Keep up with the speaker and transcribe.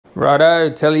Righto,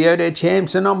 Telio there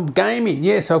champs, and I'm gaming.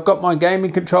 Yes, I've got my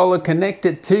gaming controller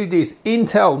connected to this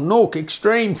Intel NUC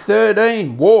Extreme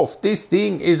 13. Woof, this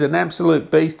thing is an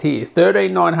absolute beast here.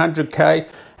 13900K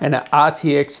and an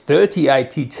RTX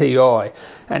 3080 Ti.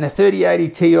 And a 3080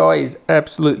 Ti is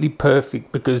absolutely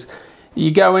perfect because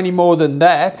you go any more than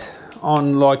that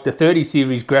on like the 30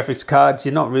 series graphics cards,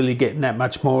 you're not really getting that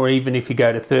much more, even if you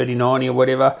go to 3090 or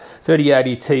whatever.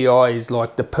 3080 Ti is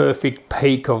like the perfect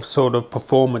peak of sort of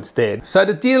performance there. So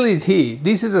the deal is here,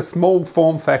 this is a small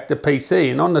form factor PC,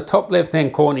 and on the top left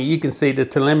hand corner you can see the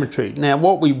telemetry. Now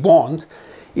what we want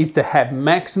is to have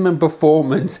maximum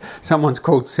performance. Someone's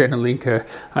called Centerlink,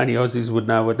 only Aussies would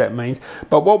know what that means.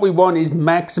 But what we want is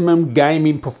maximum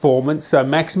gaming performance, so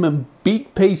maximum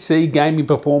big PC gaming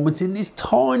performance in this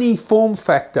tiny form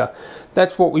factor.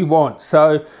 That's what we want.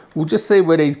 So we'll just see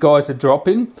where these guys are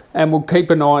dropping, and we'll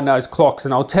keep an eye on those clocks,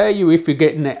 and I'll tell you if you're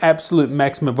getting the absolute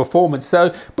maximum performance.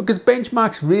 So because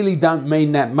benchmarks really don't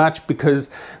mean that much,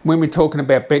 because when we're talking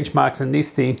about benchmarks in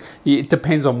this thing, it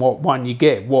depends on what one you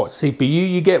get, what CPU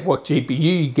you get, what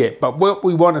GPU you get. But what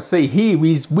we want to see here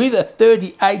is with a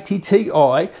 3080 Ti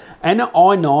and an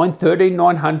i9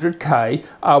 13900K,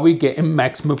 are we getting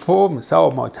maximum performance?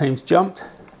 Oh, my team's jumped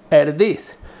out of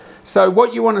this. So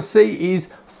what you want to see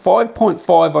is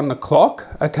 5.5 on the clock,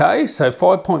 okay, so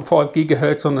 5.5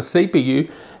 gigahertz on the CPU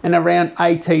and around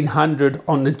 1800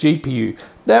 on the GPU.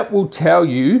 That will tell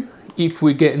you if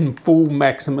we're getting full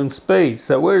maximum speed.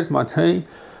 So where's my team?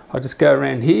 I'll just go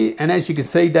around here, and as you can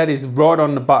see, that is right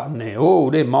on the button there. Oh,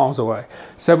 they're miles away.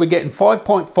 So we're getting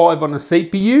 5.5 on the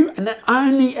CPU, and they're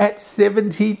only at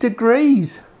 70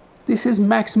 degrees. This is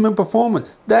maximum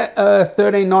performance. That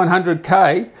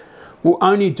 13900K will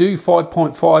only do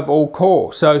 5.5 all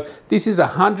core. So this is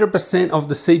 100% of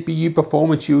the CPU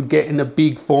performance you would get in a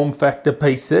big form factor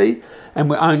PC, and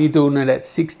we're only doing it at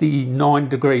 69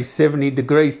 degrees, 70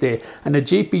 degrees there. And the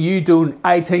GPU doing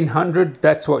 1800,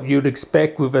 that's what you'd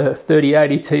expect with a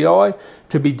 3080 Ti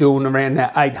to be doing around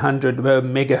that 800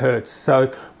 megahertz.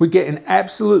 So we're getting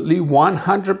absolutely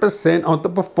 100% of the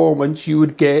performance you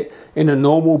would get in a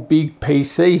normal big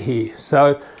PC here.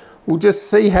 So we'll just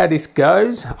see how this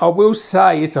goes. I will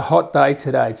say it's a hot day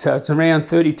today, so it's around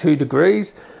 32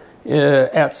 degrees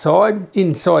outside.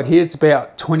 Inside here it's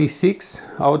about 26,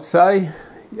 I would say.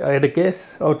 I had a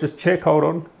guess. I'll just check, hold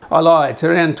on. I lied, it's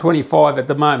around 25 at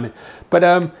the moment.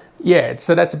 But yeah,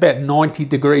 so that's about 90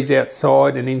 degrees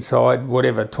outside, and inside,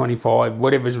 whatever, 25,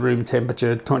 whatever's room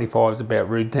temperature. 25 is about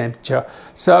room temperature.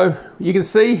 So you can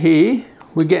see here,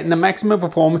 we're getting the maximum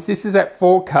performance. This is at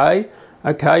 4K.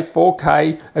 Okay,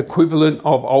 4K equivalent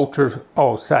of ultra,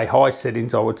 I'll say high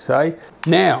settings, I would say.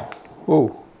 Now,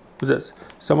 oh, was this,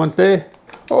 someone's there?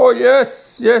 Oh,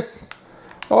 yes, yes.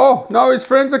 Oh, no, his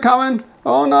friends are coming.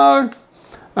 Oh, no.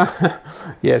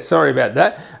 Yeah, sorry about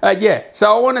that. Yeah,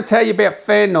 so I want to tell you about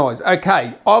fan noise.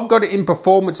 Okay, I've got it in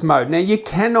performance mode. Now, you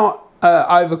cannot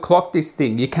overclock this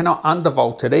thing. You cannot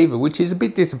undervolt it either, which is a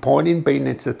bit disappointing, being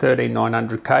it's a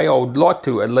 13900K. I would like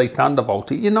to at least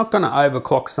undervolt it. You're not going to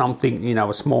overclock something, you know,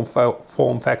 a small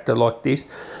form factor like this.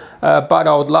 But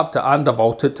I would love to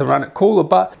undervolt it to run it cooler,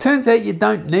 but turns out you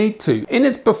don't need to. In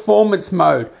its performance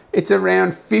mode, it's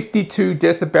around 52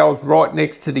 decibels right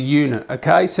next to the unit,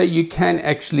 okay? So you can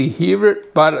actually hear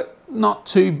it, but not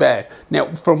too bad.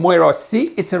 Now, from where I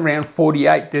sit, it's around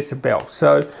 48 decibels.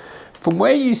 So from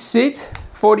where you sit,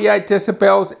 48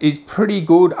 decibels is pretty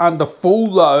good under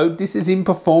full load. This is in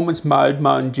performance mode,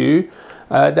 mind you.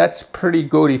 That's pretty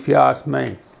good if you ask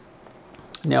me.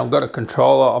 Now I've got a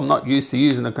controller. I'm not used to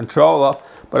using a controller,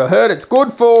 but I heard it's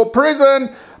good for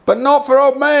prison, but not for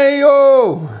old me.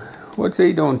 Oh, what's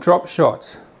he doing? Drop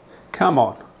shots. Come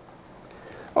on.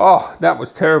 Oh, that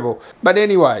was terrible. But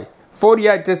anyway,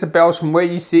 48 decibels from where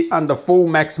you sit under full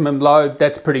maximum load,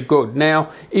 that's pretty good.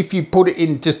 Now, if you put it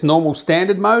in just normal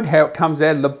standard mode, how it comes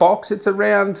out of the box, it's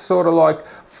around sort of like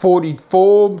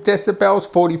 44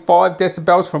 decibels, 45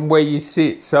 decibels from where you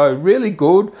sit. So really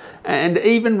good. And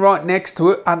even right next to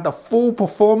it, under full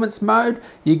performance mode,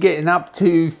 you're getting up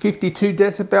to 52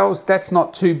 decibels. That's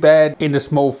not too bad in a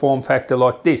small form factor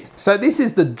like this. So this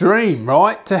is the dream,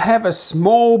 right? To have a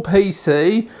small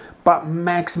PC, but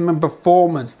maximum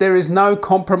performance. There is no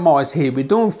compromise here. We're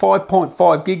doing 5.5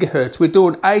 gigahertz. We're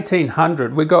doing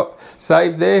 1800. We got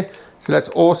saved there. So that's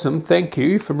awesome. Thank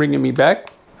you for bringing me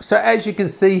back. So as you can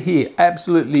see here,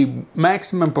 absolutely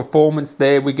maximum performance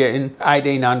there. We're getting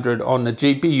 1800 on the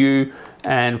GPU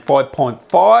and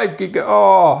 5.5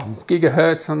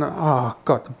 gigahertz on the, oh,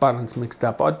 got the buttons mixed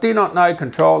up. I do not know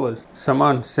controllers.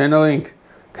 Someone, Centerlink,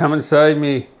 come and save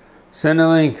me.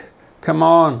 Centerlink, come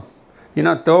on. You're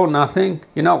not doing nothing.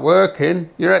 You're not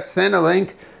working. You're at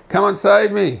Centerlink. Come on,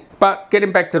 save me. But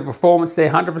getting back to the performance there,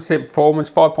 100% performance,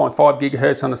 5.5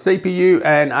 gigahertz on the CPU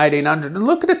and 1800. And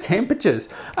look at the temperatures,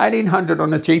 1800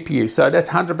 on the GPU. So that's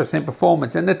 100%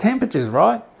 performance. And the temperatures,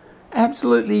 right?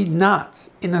 Absolutely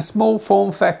nuts. In a small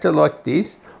form factor like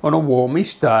this, on a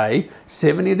warmish day,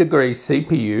 70 degrees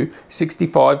CPU,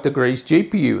 65 degrees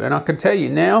GPU. And I can tell you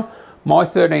now, my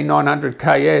 13900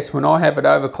 KS, when I have it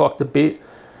overclocked a bit,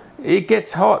 it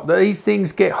gets hot. These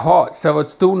things get hot. So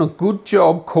it's doing a good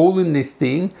job cooling this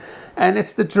thing. And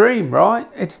it's the dream, right?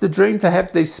 It's the dream to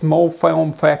have this small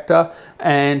form factor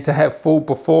and to have full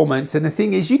performance. And the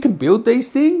thing is, you can build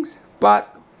these things,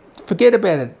 but forget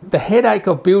about it. The headache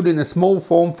of building a small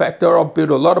form factor, I've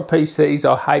built a lot of PCs.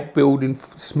 I hate building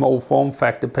small form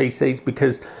factor PCs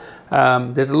because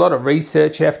there's a lot of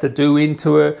research you have to do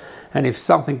into it. And if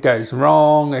something goes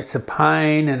wrong, it's a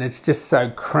pain and it's just so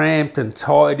cramped and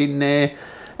tight in there.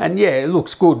 And yeah, it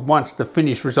looks good once the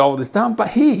finished result is done. But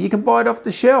here, you can buy it off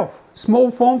the shelf.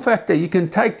 Small form factor. You can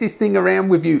take this thing around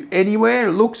with you anywhere.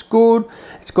 It looks good.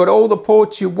 It's got all the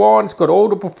ports you want. It's got all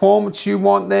the performance you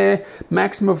want there.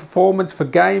 Maximum performance for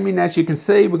gaming. As you can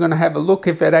see, we're going to have a look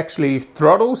if it actually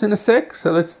throttles in a sec.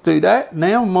 So let's do that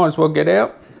now. Might as well get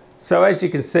out. So as you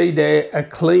can see there, a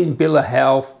clean bill of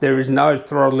health. There is no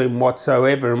throttling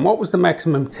whatsoever. And what was the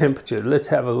maximum temperature? Let's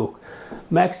have a look.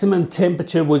 Maximum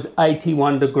temperature was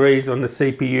 81 degrees on the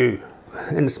CPU.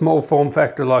 In a small form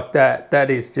factor like that, that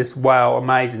is just wow,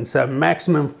 amazing. So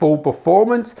maximum full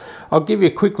performance. I'll give you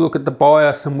a quick look at the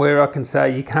BIOS and where I can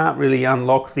say you can't really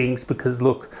unlock things because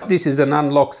look, this is an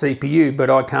unlocked CPU, but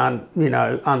I can't, you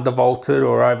know, undervolt it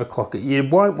or overclock it. You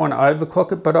won't want to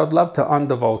overclock it, but I'd love to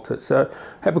undervolt it. So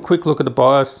have a quick look at the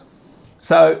BIOS.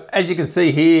 So as you can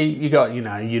see here, you got, you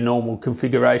know, your normal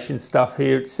configuration stuff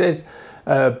here. It says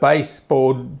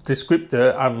baseboard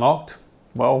descriptor unlocked.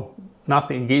 Well,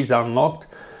 nothing is unlocked.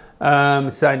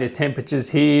 It's saying the temperatures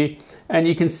here, and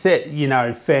you can set, you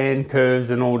know, fan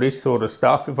curves and all this sort of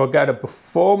stuff. If I go to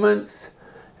performance,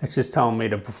 it's just telling me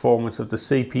the performance of the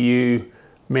CPU,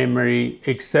 memory,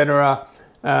 etc.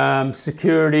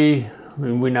 Security, I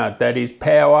mean, we know what that is,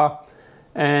 power.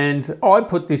 And I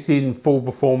put this in full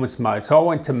performance mode. So I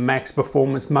went to max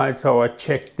performance mode, so I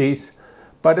checked this,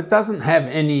 but it doesn't have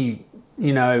any,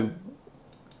 you know,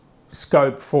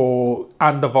 scope for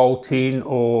undervolting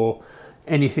or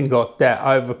anything like that,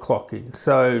 overclocking.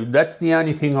 So that's the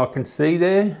only thing I can see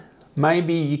there.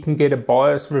 Maybe you can get a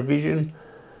BIOS revision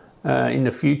in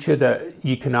the future that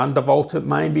you can undervolt it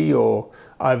maybe or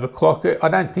overclock it. I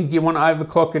don't think you want to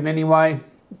overclock it anyway.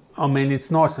 I mean,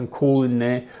 it's nice and cool in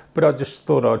there, but I just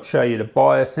thought I'd show you the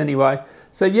BIOS anyway.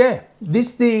 So yeah,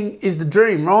 this thing is the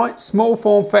dream, right? Small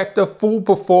form factor, full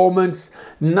performance,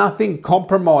 nothing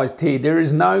compromised here. There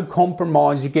is no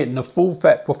compromise. You're getting the full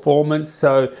fat performance.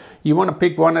 So you want to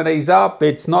pick one of these up.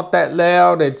 It's not that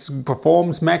loud. It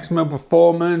performs maximum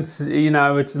performance. You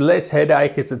know, it's less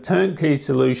headache. It's a turnkey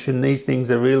solution. These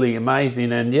things are really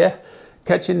amazing. And yeah,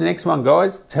 catch you in the next one,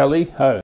 guys. Tally ho.